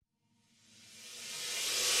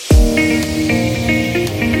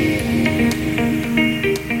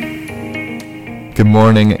Good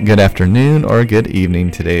morning, good afternoon, or good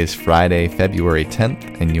evening. Today is Friday, February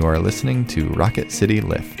 10th, and you are listening to Rocket City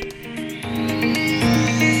Lift.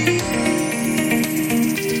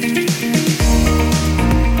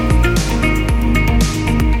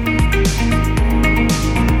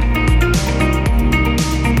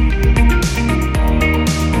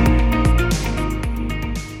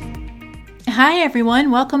 Hi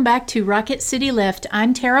everyone, welcome back to Rocket City Lift.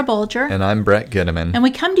 I'm Tara Bulger. And I'm Brett Goodeman. And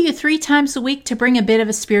we come to you 3 times a week to bring a bit of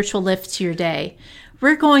a spiritual lift to your day.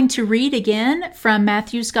 We're going to read again from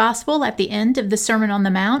Matthew's Gospel at the end of the Sermon on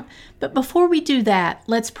the Mount. But before we do that,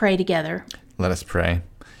 let's pray together. Let us pray.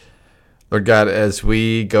 Lord God, as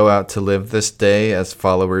we go out to live this day as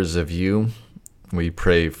followers of you, we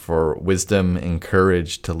pray for wisdom and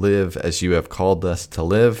courage to live as you have called us to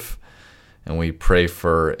live. And we pray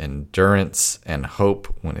for endurance and hope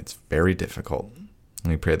when it's very difficult.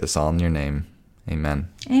 And we pray this all in your name.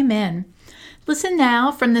 Amen. Amen. Listen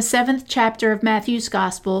now from the 7th chapter of Matthew's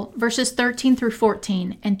Gospel, verses 13 through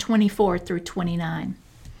 14 and 24 through 29.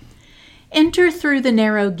 Enter through the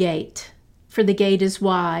narrow gate, for the gate is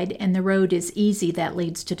wide and the road is easy that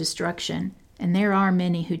leads to destruction, and there are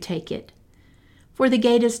many who take it. For the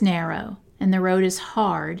gate is narrow and the road is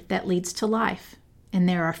hard that leads to life, and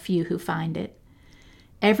there are few who find it.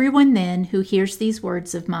 Everyone then who hears these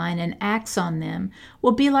words of mine and acts on them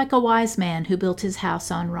will be like a wise man who built his house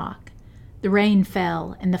on rock. The rain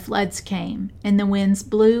fell, and the floods came, and the winds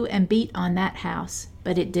blew and beat on that house,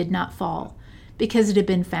 but it did not fall, because it had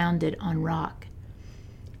been founded on rock.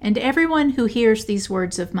 And everyone who hears these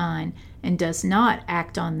words of mine and does not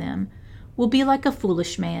act on them will be like a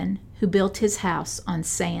foolish man who built his house on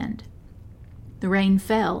sand. The rain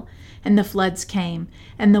fell, and the floods came,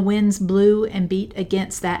 and the winds blew and beat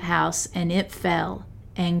against that house, and it fell,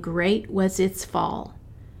 and great was its fall.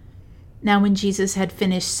 Now when Jesus had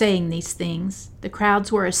finished saying these things, the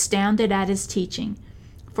crowds were astounded at his teaching,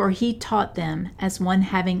 for he taught them as one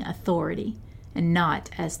having authority, and not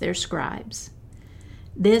as their scribes.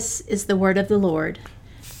 This is the word of the Lord.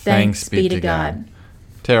 Thanks be to God.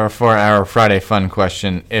 Tara, for our Friday fun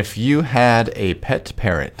question, if you had a pet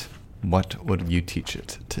parrot, what would you teach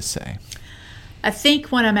it to say? I think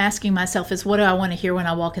what I'm asking myself is, what do I want to hear when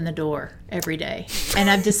I walk in the door every day? And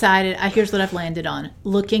I've decided, here's what I've landed on.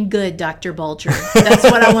 Looking good, Dr. Bulger. That's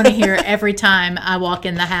what I want to hear every time I walk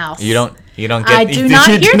in the house. You don't get. I do not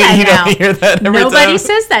hear that you now. Don't hear that every Nobody time?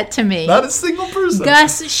 says that to me. Not a single person.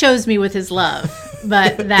 Gus shows me with his love,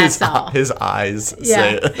 but that's all. His eyes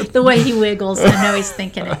say it. The way he wiggles, I know he's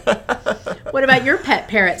thinking it. What about your pet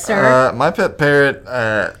parrot, sir? My pet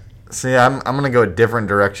parrot. See, I'm gonna go a different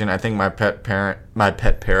direction. I think my pet parrot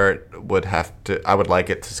would have to. I would like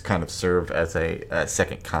it to kind of serve as a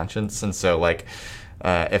second conscience, and so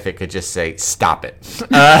if it could just say "stop it,"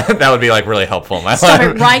 that would be really helpful in my life. Stop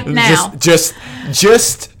it right now. Just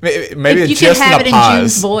maybe if you just could have it in pause.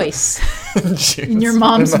 June's voice, in your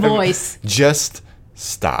mom's voice. Just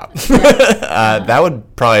stop. That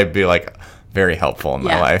would probably be very helpful in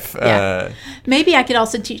my life. Yeah. Maybe I could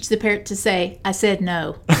also teach the parrot to say, "I said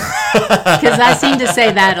no," because I seem to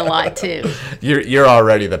say that a lot too. You're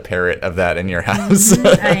already the parrot of that in your house.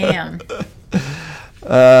 I am.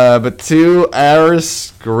 But to our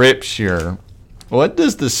scripture, what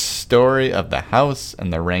does the story of the house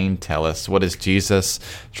and the rain tell us? What is Jesus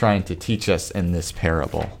trying to teach us in this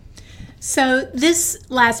parable? So this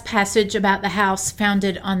last passage about the house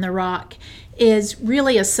founded on the rock is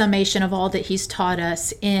really a summation of all that he's taught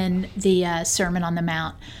us in the Sermon on the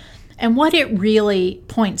Mount. And what it really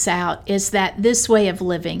points out is that this way of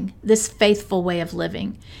living, this faithful way of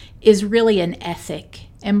living, is really an ethic.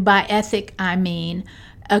 And by ethic, I mean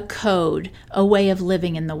a code, a way of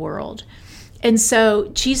living in the world. And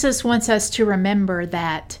so Jesus wants us to remember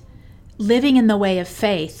that living in the way of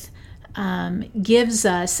faith gives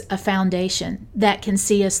us a foundation that can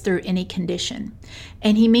see us through any condition.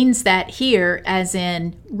 And he means that here as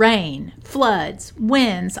in rain, floods,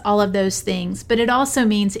 winds, all of those things. But it also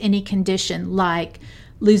means any condition like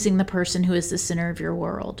losing the person who is the center of your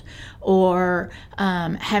world or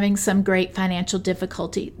having some great financial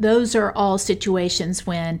difficulty. Those are all situations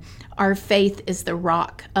when our faith is the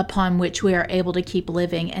rock upon which we are able to keep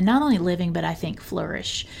living, and not only living, but I think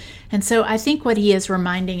flourish. And so I think what he is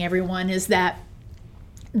reminding everyone is that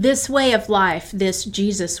this way of life, this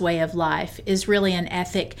Jesus way of life, is really an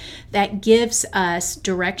ethic that gives us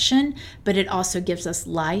direction, but it also gives us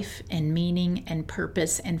life and meaning and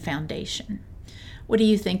purpose and foundation. What do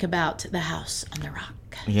you think about the house on the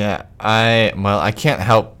rock? Yeah, I can't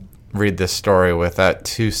help read this story without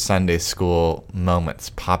two Sunday school moments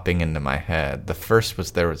popping into my head. The first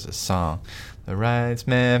was there was a song, "The wise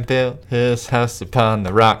man built his house upon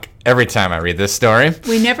the rock." Every time I read this story.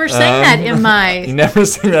 We never sang that in my... You never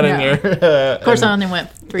sang that in your... Of course, I only went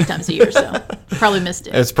 3 times a year, so probably missed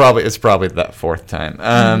it. It's probably that 4th time.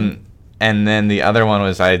 And then the other one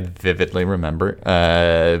was I vividly remember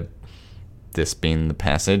this being the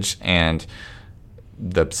passage, and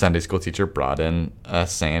the Sunday school teacher brought in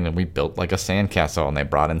sand, and we built like a sandcastle, and they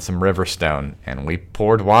brought in some river stone, and we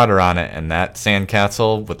poured water on it, and that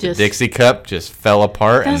sandcastle with the Dixie cup just fell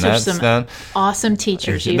apart. Those and are some stone, awesome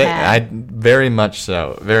teachers you had. Very much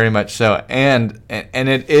so, and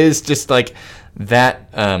it is just like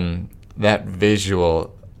that that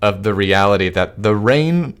visual of the reality that the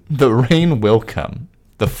rain will come.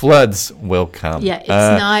 The floods will come. Yeah, it's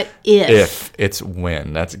not if. It's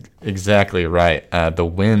when. That's exactly right. The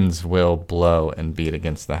winds will blow and beat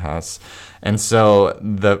against the house. And so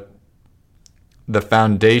the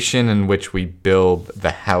foundation in which we build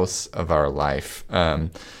the house of our life,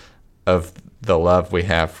 of the love we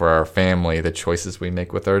have for our family, the choices we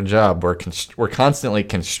make with our job, we're constantly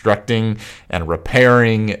constructing and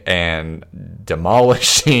repairing and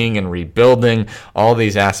demolishing and rebuilding all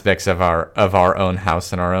these aspects of our own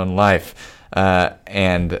house and our own life.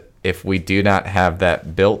 And if we do not have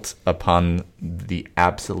that built upon the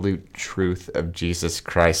absolute truth of Jesus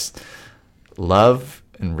Christ, love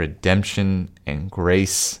and redemption and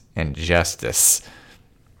grace and justice,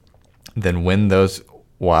 then when those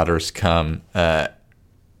waters come,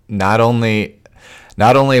 not only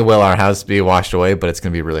will our house be washed away, but it's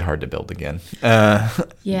going to be really hard to build again.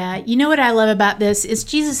 Yeah, you know what I love about this is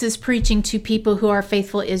Jesus is preaching to people who are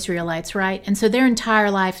faithful Israelites, right? And so their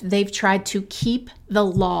entire life they've tried to keep the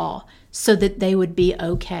law so that they would be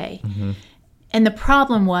okay. Mm-hmm. And the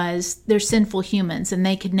problem was they're sinful humans and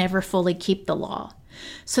they could never fully keep the law.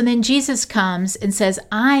 So then Jesus comes and says,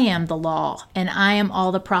 "I am the law and I am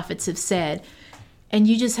all the prophets have said. And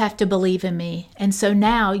you just have to believe in me." And so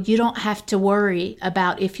now you don't have to worry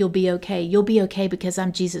about if you'll be okay. You'll be okay because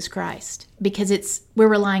I'm Jesus Christ. Because we're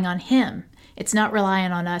relying on him. It's not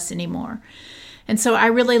relying on us anymore. And so I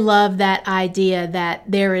really love that idea that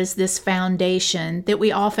there is this foundation that we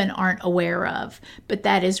often aren't aware of, but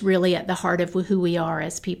that is really at the heart of who we are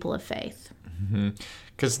as people of faith.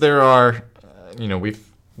 Because there are,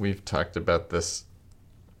 we've talked about this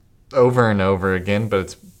over and over again,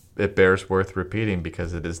 but it bears worth repeating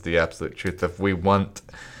because it is the absolute truth. If we want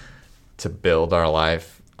to build our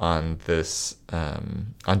life on this,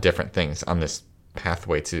 on different things, on this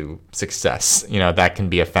pathway to success, that can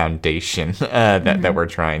be a foundation that we're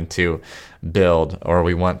trying to build, or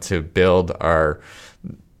we want to build our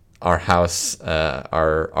house,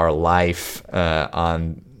 our life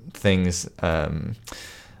on things.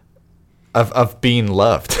 Of being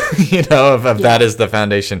loved, that is the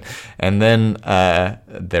foundation. And then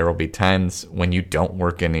there will be times when you don't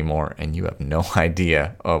work anymore and you have no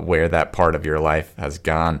idea where that part of your life has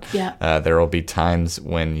gone. Yeah. There will be times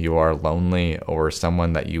when you are lonely or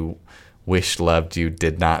someone that you wish loved you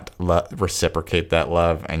did not reciprocate that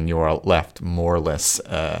love and you are left moreless.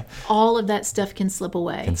 All of that stuff can slip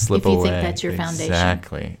away if you think that's your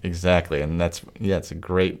foundation. Exactly. And it's a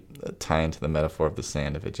great tie into the metaphor of the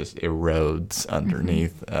sand if it just erodes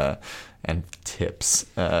underneath and tips.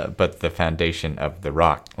 But the foundation of the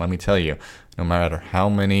rock, let me tell you, no matter how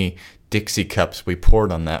many Dixie cups we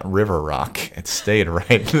poured on that river rock, it stayed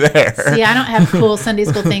right there. See, I don't have cool Sunday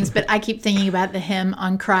school things, but I keep thinking about the hymn,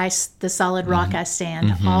 "On Christ, the solid rock I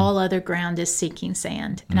stand. All other ground is sinking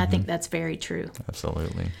sand." And I think that's very true.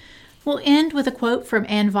 Absolutely. We'll end with a quote from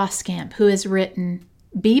Anne Voskamp, who has written,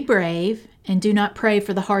 "Be brave and do not pray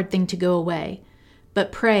for the hard thing to go away,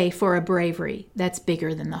 but pray for a bravery that's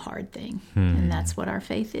bigger than the hard thing." And that's what our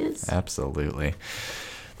faith is. Absolutely.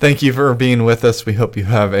 Thank you for being with us. We hope you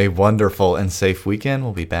have a wonderful and safe weekend.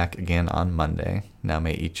 We'll be back again on Monday. Now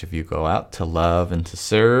may each of you go out to love and to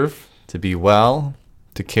serve, to be well,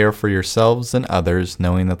 to care for yourselves and others,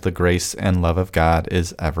 knowing that the grace and love of God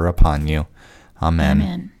is ever upon you. Amen.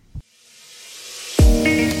 Amen.